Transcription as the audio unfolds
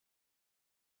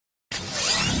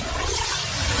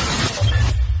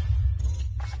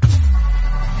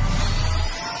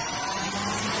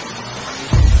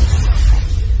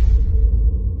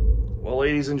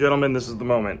Ladies and gentlemen, this is the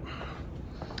moment.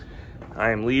 I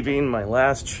am leaving my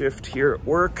last shift here at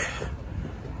work,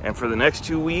 and for the next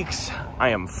 2 weeks, I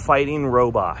am fighting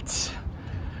robots.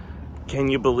 Can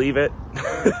you believe it?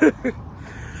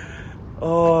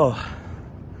 Oh,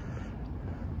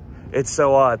 it's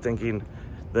so odd thinking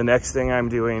the next thing I'm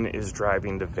doing is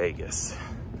driving to Vegas.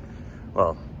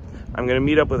 Well, I'm gonna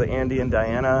meet up with Andy and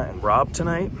Diana and Rob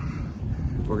tonight.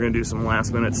 We're gonna do some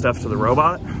last minute stuff to the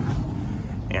robot.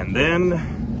 And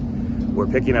then we're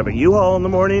picking up a U-Haul in the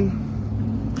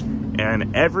morning.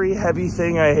 And every heavy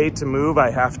thing I hate to move,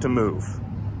 I have to move.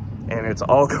 And it's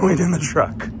all going in the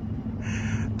truck.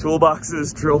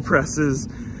 Toolboxes, drill presses,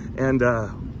 and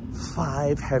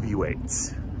 5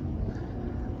 heavyweights.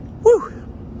 Woo!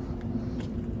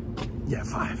 Yeah,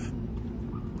 5.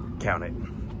 Count it.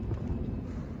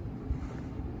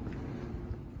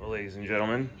 Well, ladies and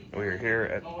gentlemen, we're here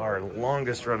at our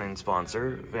longest running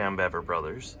sponsor, Van Bever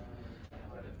Brothers,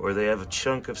 where they have a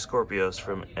chunk of Skorpios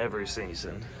from every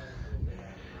season.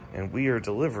 And we are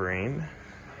delivering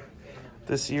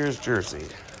this year's jersey.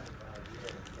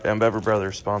 Van Bever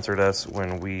Brothers sponsored us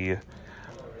when we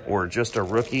were just a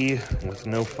rookie with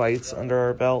no fights under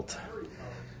our belt.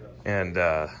 And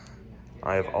I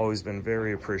have always been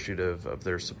very appreciative of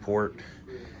their support.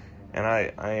 And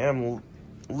I am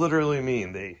literally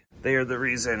mean. They are the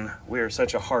reason we are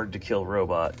such a hard to kill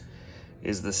robot,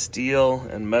 is the steel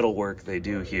and metal work they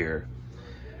do here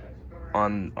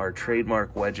on our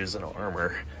trademark wedges and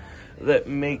armor that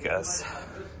make us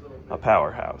a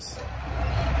powerhouse.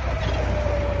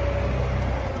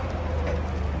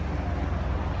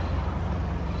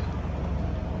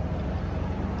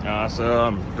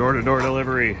 Awesome, door-to-door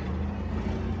delivery.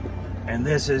 And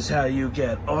this is how you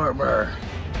get armor.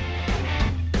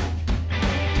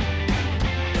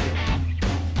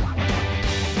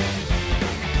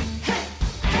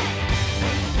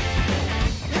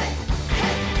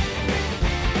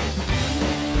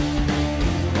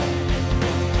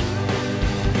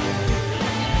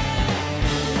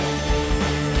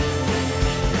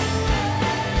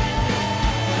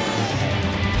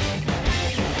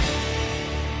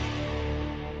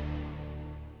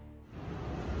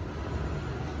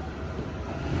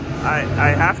 I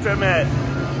have to admit,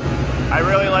 I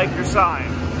really like your sign.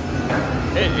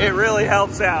 It really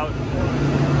helps out.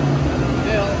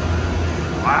 Still,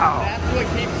 wow. That's what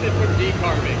keeps it from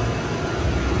decarbing.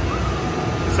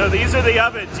 So these are the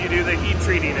ovens you do the heat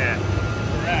treating in.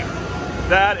 Correct.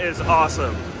 That is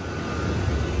awesome.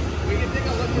 We can take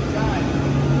a look inside.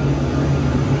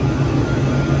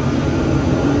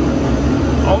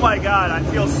 Oh my God, I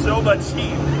feel so much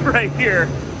heat right here.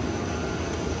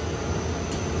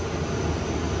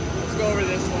 Go over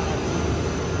this one.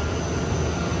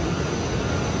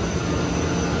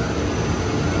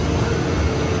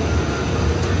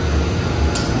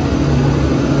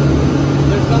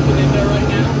 There's nothing in there right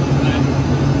now.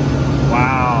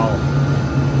 Wow.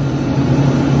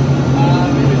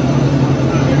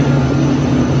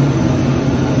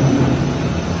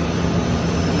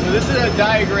 So this is a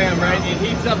diagram, right? It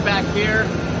heats up back here,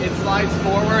 it slides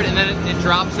forward, and then it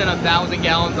drops in 1,000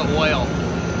 gallons of oil.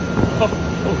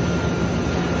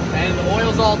 And the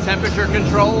oil's all temperature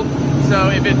controlled, so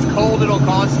if it's cold, it'll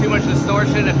cause too much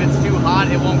distortion. If it's too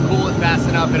hot, it won't cool it fast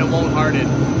enough and it won't harden.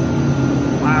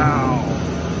 Wow.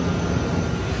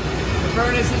 The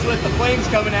furnaces with the flames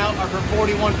coming out are for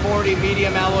 4140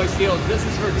 medium alloy steels. This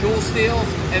is for tool steels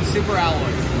and super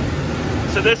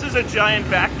alloys. So this is a giant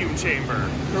vacuum chamber.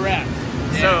 Correct.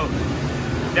 So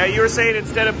now you were saying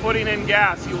instead of putting in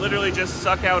gas, you literally just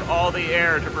suck out all the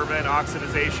air to prevent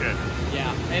oxidization.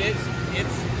 Yeah, and it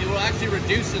will actually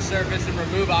reduce the surface and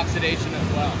remove oxidation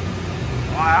as well.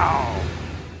 Wow.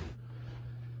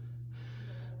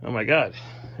 Oh my God,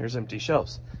 there's empty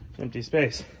shelves, empty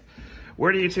space.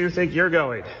 Where do you two think you're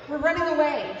going? We're running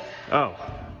away. Oh.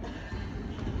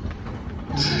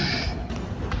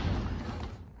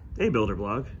 Hey, Builder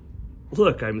Blog.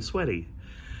 Look, I'm sweaty.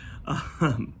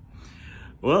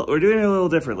 Well, we're doing it a little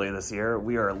differently this year.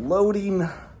 We are loading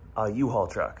a U-Haul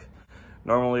truck.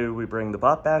 Normally we bring the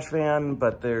Bot Bash van,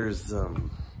 but there's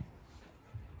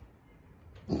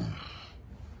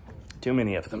too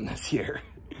many of them this year.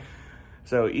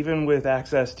 So even with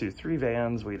access to 3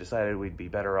 vans, we decided we'd be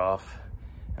better off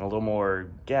and a little more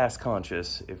gas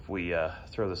conscious if we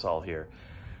throw this all here.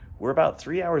 We're about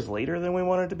 3 hours later than we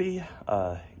wanted to be.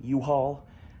 U-Haul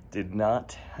did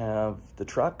not have the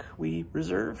truck we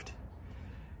reserved.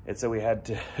 And so we had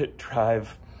to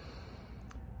drive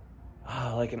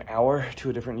like an hour to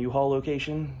a different U-Haul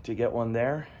location to get one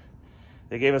there.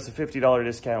 They gave us a $50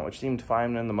 discount, which seemed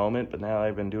fine in the moment, but now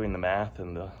I've been doing the math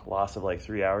and the loss of like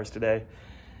 3 hours today.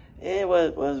 it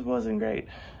wasn't great.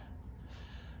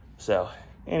 So,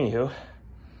 anywho,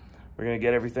 we're gonna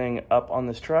get everything up on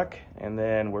this truck, and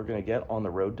then we're gonna get on the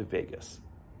road to Vegas.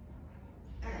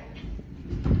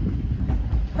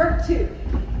 Part 2.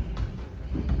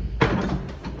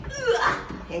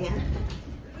 Hang on.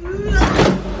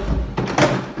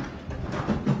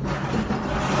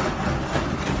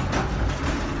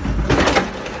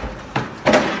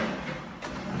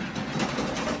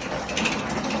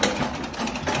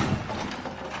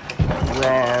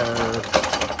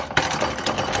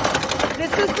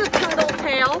 This is the turtle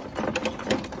tail,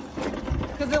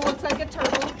 because it looks like a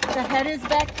turtle. The head is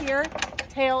back here,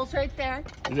 tail's right there.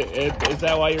 Is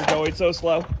that why you're going so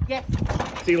slow? Yes.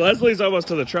 See, Leslie's almost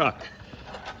to the truck.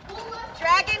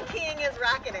 Dragon King is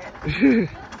rocking it.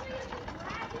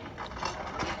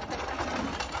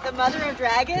 The mother of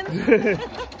dragons?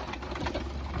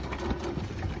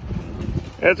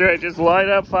 That's right, just line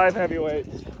up 5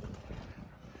 heavyweights.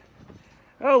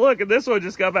 Oh, look, and this one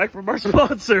just got back from our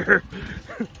sponsor.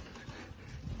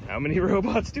 How many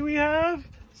robots do we have?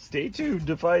 Stay tuned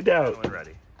to find out. We're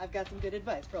ready. I've got some good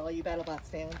advice for all you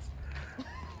Battlebots fans.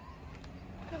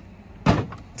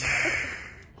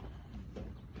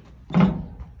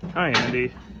 Hi,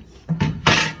 Andy.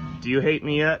 Do you hate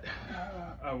me yet?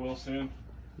 I will soon.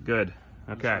 Good.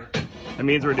 Okay. That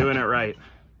means we're doing it right.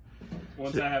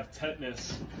 Once I have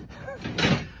tetanus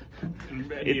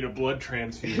and I need a blood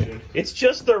transfusion. It's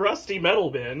just the rusty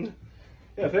metal bin.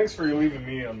 Yeah, thanks for leaving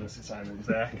me on this assignment,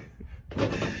 Zach.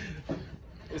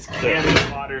 It's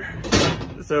candy water.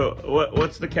 So,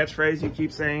 what's the catchphrase you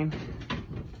keep saying?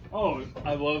 Oh,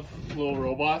 I love little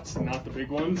robots, not the big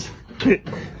ones.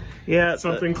 Yeah,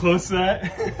 Something close to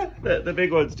that. The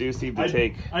big ones do seem to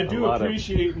take. I do a lot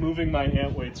appreciate moving my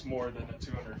ant weights more than a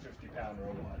 250-pound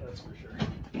robot, that's for sure.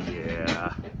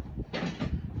 Yeah.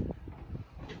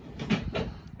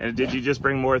 And did you just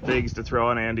bring more things to throw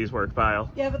on Andy's work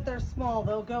pile? Yeah, but they're small.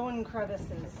 They'll go in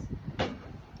crevices.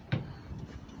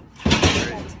 I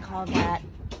like to call that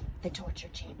the torture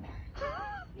chamber.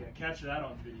 Yeah, catch that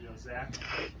on video, Zach.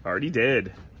 Already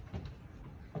did.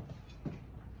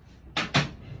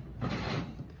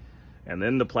 And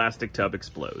then the plastic tub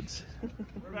explodes.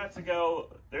 We're about to go.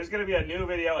 There's going to be a new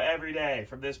video every day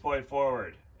from this point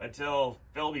forward until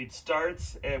filming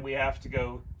starts and we have to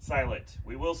go silent.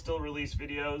 We will still release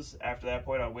videos after that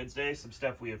point on Wednesday, some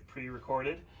stuff we have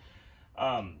pre-recorded.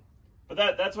 But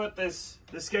that's what this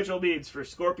schedule means for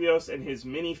Skorpios and his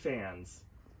mini fans.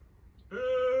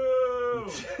 Boo!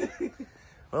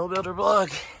 Well, Builder Blog,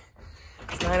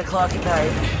 it's 9 o'clock at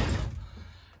night,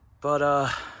 but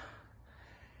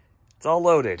it's all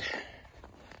loaded.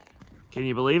 Can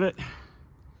you believe it?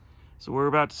 So we're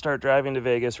about to start driving to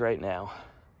Vegas right now.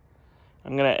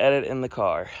 I'm gonna edit in the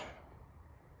car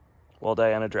while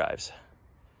Diana drives.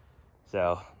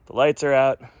 So the lights are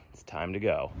out, it's time to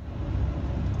go.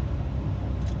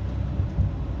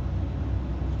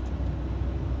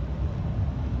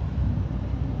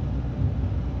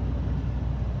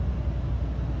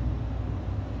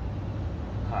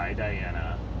 Hi,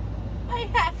 Diana. I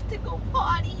have to go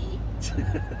potty.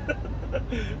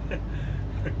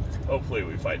 Hopefully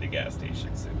we find a gas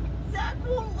station soon. Zach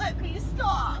won't let me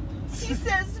stop. He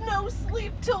says no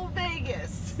sleep till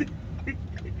Vegas.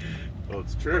 Well,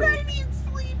 it's true. But I need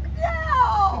sleep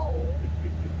now.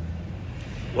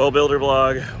 Well, Builder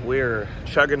Blog, we're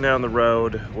chugging down the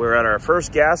road. We're at our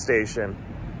first gas station.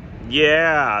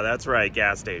 Yeah, that's right,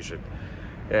 gas station.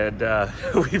 And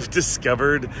we've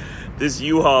discovered this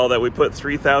U-Haul that we put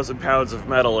 3,000 pounds of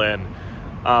metal in.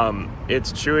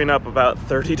 It's chewing up about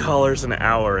 $30 an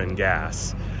hour in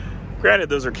gas. Granted,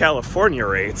 those are California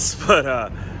rates,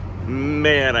 but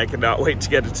man, I cannot wait to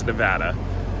get it to Nevada.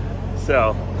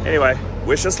 So, anyway,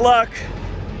 wish us luck.